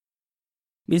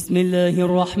بسم الله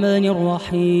الرحمن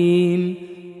الرحيم.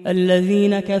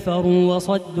 الذين كفروا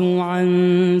وصدوا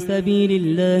عن سبيل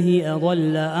الله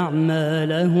أضل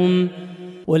أعمالهم،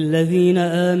 والذين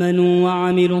آمنوا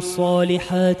وعملوا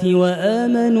الصالحات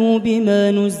وآمنوا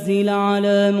بما نزل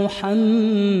على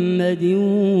محمد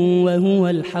وهو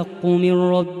الحق من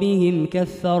ربهم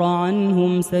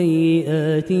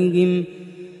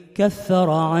كفر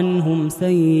عنهم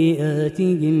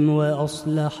سيئاتهم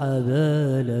وأصلح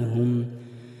بالهم.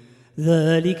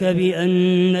 ذلك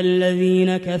بأن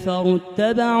الذين كفروا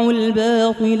اتبعوا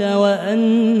الباطل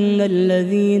وأن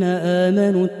الذين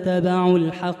آمنوا اتبعوا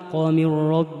الحق من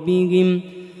ربهم،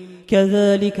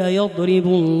 كذلك يضرب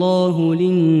الله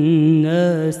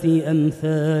للناس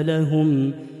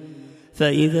أمثالهم.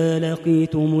 فإذا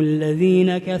لقيتم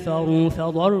الذين كفروا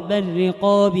فضرب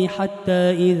الرقاب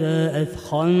حتى إذا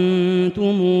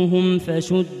أثخنتموهم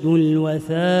فشدوا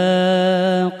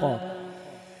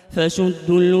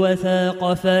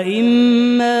الوثاق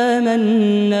فإما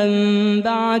منا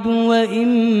بعد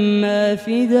وإما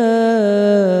فداء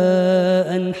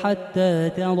حتى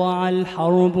تضع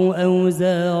الحرب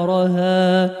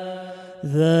أوزارها.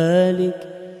 ذلك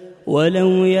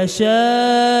ولو يشاء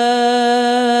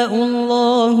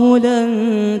الله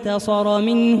لانتصر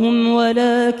منهم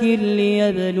ولكن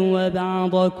ليبلو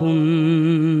بعضكم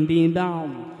ببعض.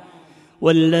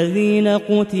 والذين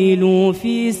قتلوا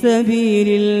في سبيل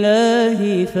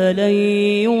الله فلن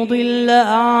يضل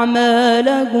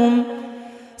أعمالهم،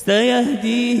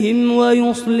 سيهديهم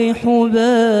ويصلح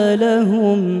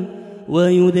بالهم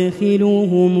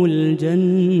ويدخلهم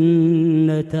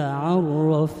الجنة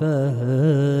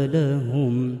عرفها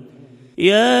لهم.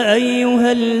 يا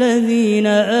أيها الذين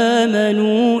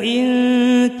آمنوا إن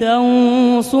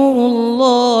تنصروا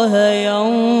الله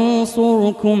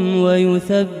ينصركم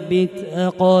ويثبت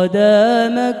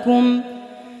أقدامكم،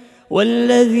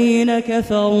 والذين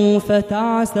كفروا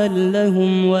فتعسا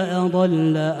لهم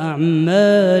وأضل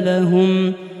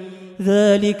أعمالهم.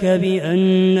 ذلك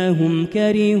بأنهم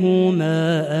كرهوا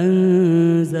ما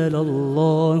أنزل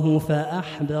الله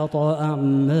فأحبط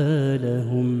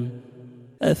أعمالهم.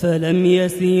 أفلم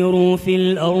يسيروا في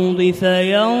الأرض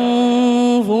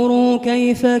فينظروا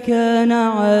كيف كان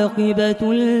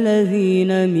عاقبة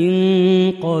الذين من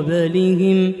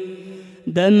قبلهم،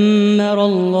 دمر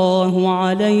الله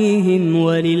عليهم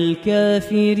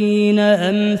وللكافرين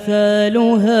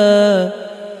أمثالها.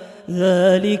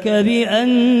 ذلك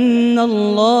بأن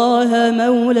الله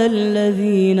مولى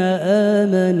الذين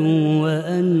آمنوا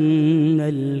وأن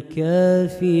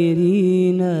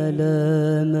الكافرين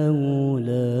لا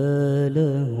مولى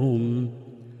لهم.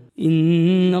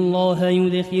 إن الله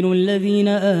يدخل الذين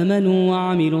آمنوا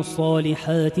وعملوا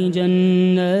الصالحات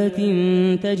جنات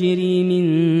تجري من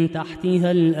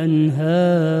تحتها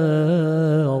الأنهار،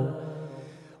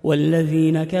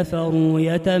 والذين كفروا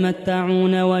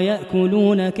يتمتعون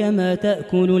ويأكلون كما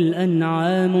تأكل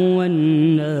الأنعام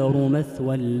والنار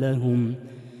مثوى لهم.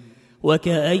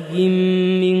 وكأي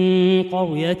من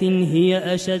قرية هي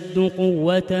أشد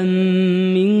قوة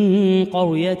من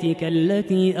قريتك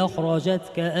التي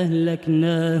أخرجتك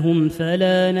أهلكناهم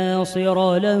فلا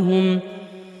ناصر لهم.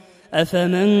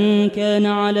 أفمن كان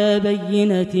على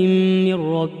بينة من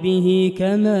ربه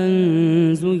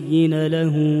كمن زين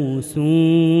له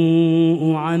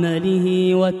سوء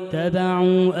عمله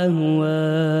واتبعوا أهواءهم.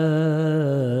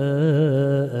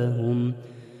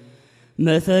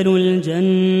 مثل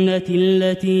الجنة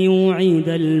التي وعد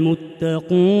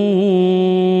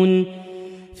المتقون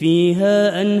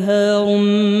فيها أنهار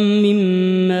من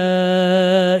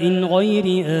ماء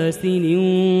غير آسن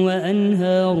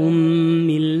وأنهار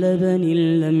من لبن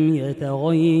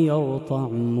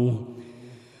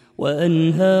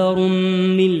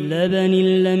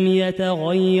لم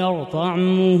يتغير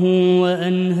طعمه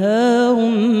وأنهار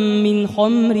من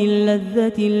خمر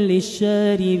لذة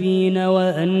للشاربين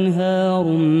وأنهار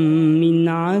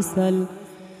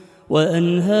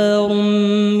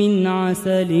من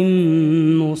عسل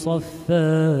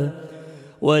مصفى،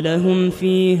 ولهم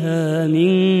فيها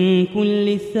من كل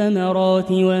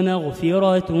الثمرات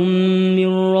ومغفرة من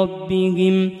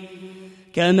ربهم،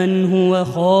 كمن هو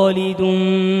خالد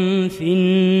في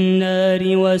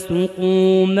النار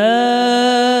وسقوا ماء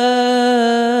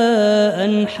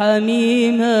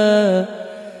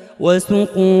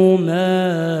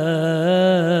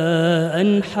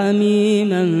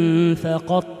حميما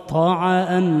فقطع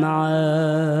أمعاءهم.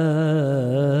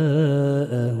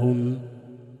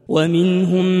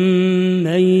 ومنهم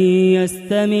من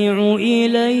يستمع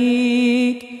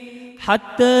إليك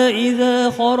حتى إذا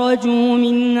خرجوا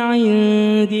من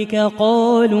عندك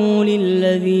قالوا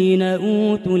للذين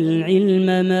أوتوا العلم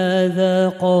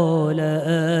ماذا قال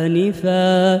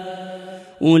آنفا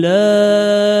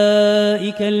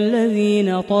أولئك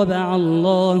الذين طبع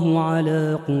الله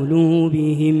على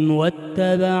قلوبهم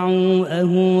واتبعوا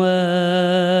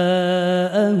أهواءهم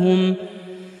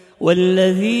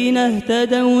والذين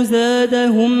اهتدوا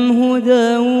زادهم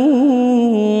هدى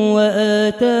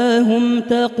وآتاهم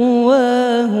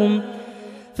تقواهم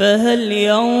فهل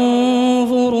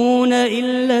ينظرون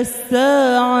إلا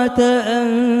الساعة أن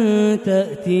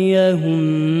تأتيهم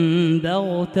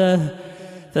بغتة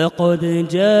فقد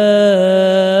جاء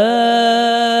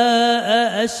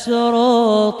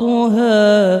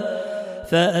أشراطها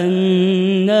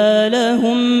فأنى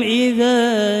لهم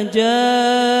إذا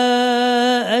جاءتهم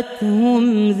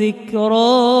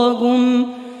ذكراهم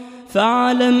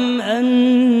فاعلم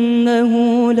أنه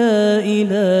لا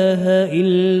إله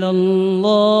إلا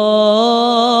الله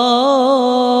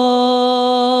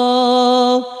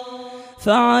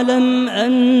فاعلم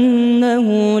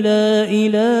أنه لا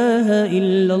إله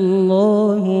إلا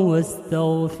الله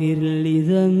واستغفر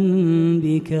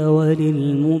لذنبك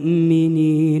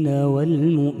وللمؤمنين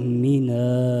والمؤمنات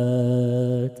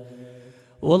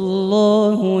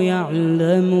والله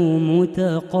يعلم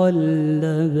متقلبكم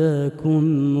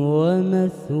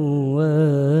ومثواكم.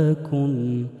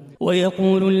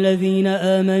 ويقول الذين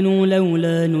آمنوا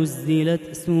لولا نزلت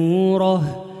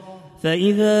سورة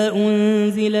فإذا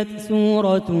أنزلت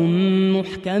سورة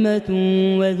محكمة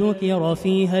وذكر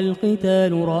فيها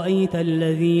القتال رأيت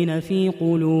الذين في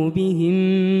قلوبهم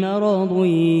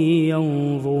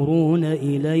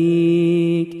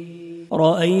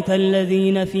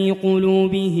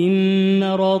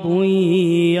مرض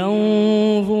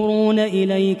ينظرون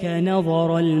إليك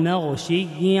نظر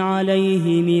المغشي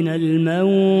عليه من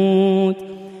الموت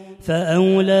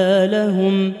فأولى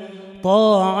لهم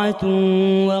طاعة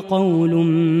وقول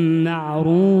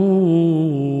معروف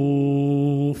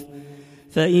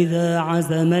فإذا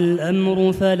عزم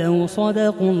الأمر فلو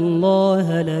صدقوا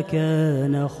الله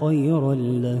لكان خيرا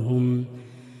لهم.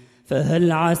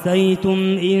 فهل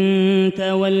عسيتم إن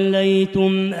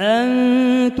توليتم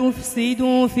أن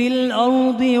تفسدوا في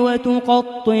الأرض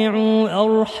وتقطعوا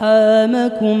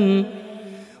أرحامكم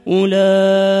أولئك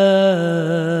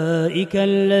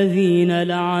الذين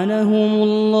لعنهم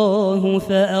الله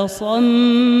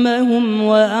فأصمهم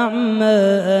وأعمى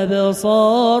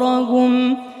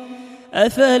أبصارهم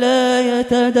أفلا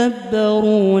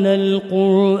يتدبرون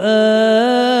القرآن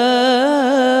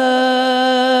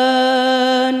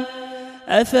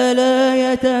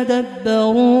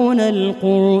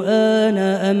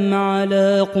أم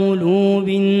على قلوب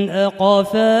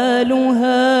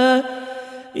أقفالها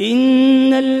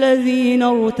إن الذين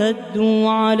ارتدوا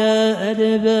على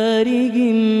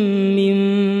أدبارهم من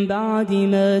بعد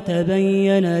ما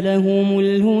تبين لهم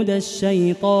الهدى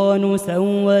الشيطان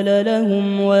سول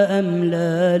لهم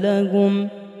وأملى لهم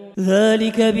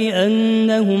ذلك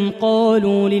بأنهم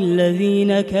قالوا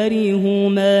للذين كرهوا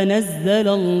ما نزل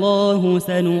الله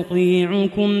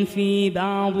سنطيعكم في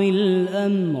بعض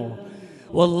الأمر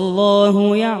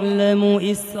والله يعلم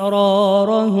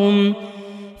إسرارهم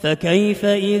فكيف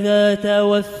إذا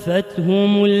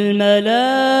توفتهم الملائكة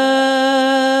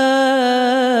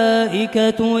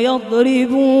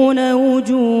يضربون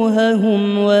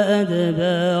وجوههم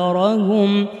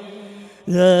وأدبارهم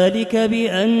ذلك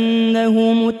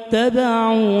بأنهم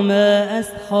اتبعوا ما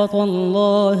أسخط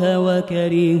الله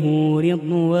وكرهوا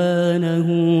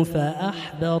رضوانه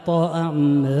فأحبط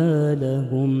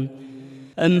أعمالهم.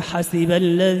 أم حسب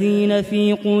الذين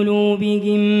في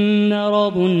قلوبهم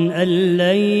مرض أن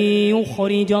لن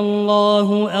يخرج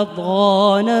الله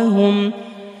أضغانهم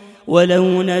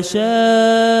ولو نشاء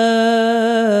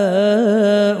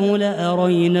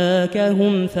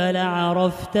لأريناكهم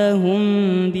فلعرفتهم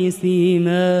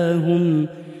بسيماهم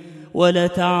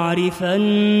ولتعرفنهم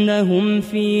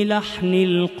في لحن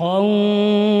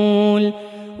القول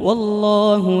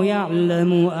والله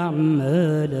يعلم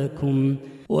أعمالكم.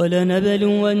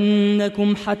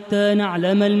 ولنبلونكم حتى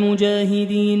نعلم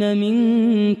المجاهدين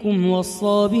منكم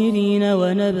والصابرين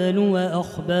ونبلو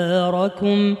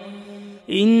أخباركم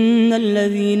إن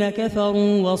الذين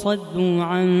كفروا وصدوا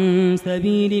عن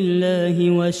سبيل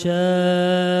الله وشاقوا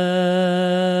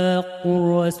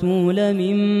الرسول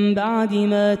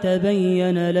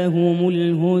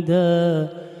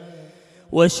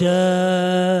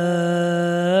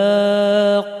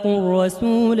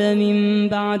من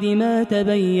بعد ما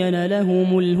تبين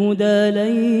لهم الهدى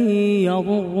لن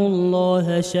يضروا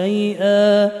الله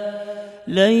شيئا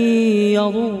لن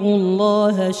يضروا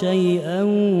الله شيئا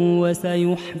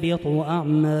وسيحبط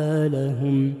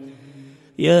أعمالهم.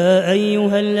 يا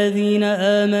أيها الذين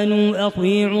آمنوا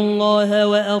أطيعوا الله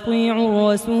وأطيعوا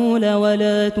الرسول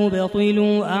ولا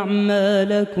تبطلوا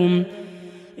أعمالكم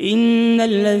إن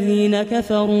الذين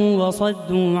كفروا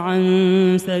وصدوا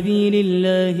عن سبيل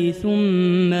الله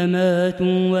ثم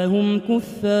ماتوا وهم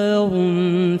كفار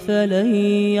فلن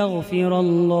يغفر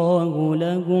الله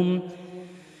لهم.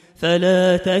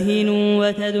 فلا تهنوا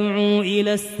وتدعوا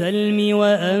إلى السلم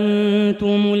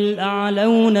وأنتم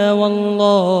الأعلون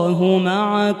والله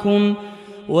معكم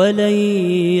ولن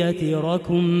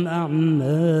يتركم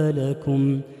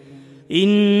أعمالكم.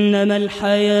 إنما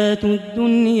الحياة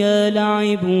الدنيا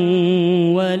لعب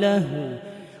ولهو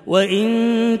وإن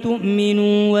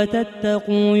تؤمنوا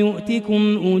وتتقوا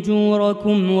يؤتكم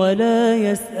أجوركم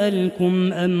ولا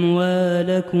يسألكم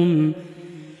أموالكم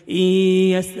إن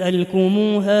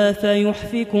يسألكموها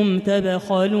فيحفكم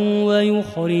تبخلوا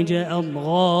ويخرج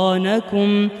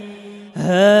أضغانكم.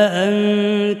 ها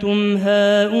أنتم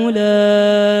هؤلاء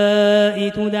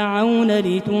تدعون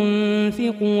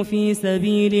لتنفقوا في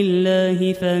سبيل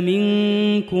الله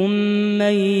فمنكم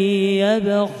من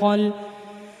يبخل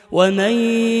ومن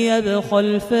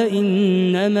يبخل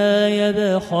فإنما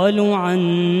يبخل عن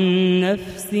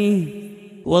نفسه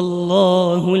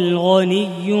والله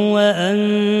الغني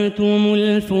وأنتم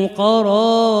الفقراء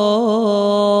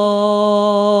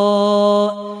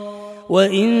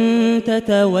وإن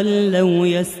تتولوا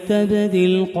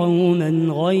يستبدل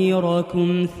قوما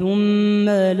غيركم ثم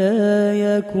لا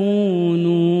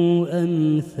يكونوا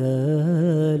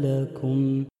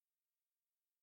أمثالكم.